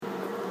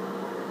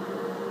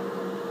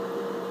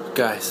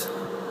Guys,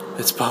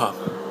 it's Bob.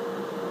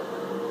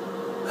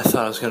 I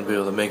thought I was going to be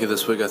able to make it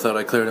this week. I thought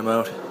I cleared him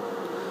out.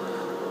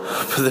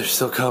 But they're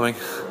still coming.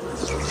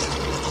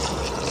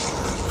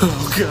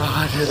 Oh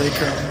God, here they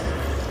come.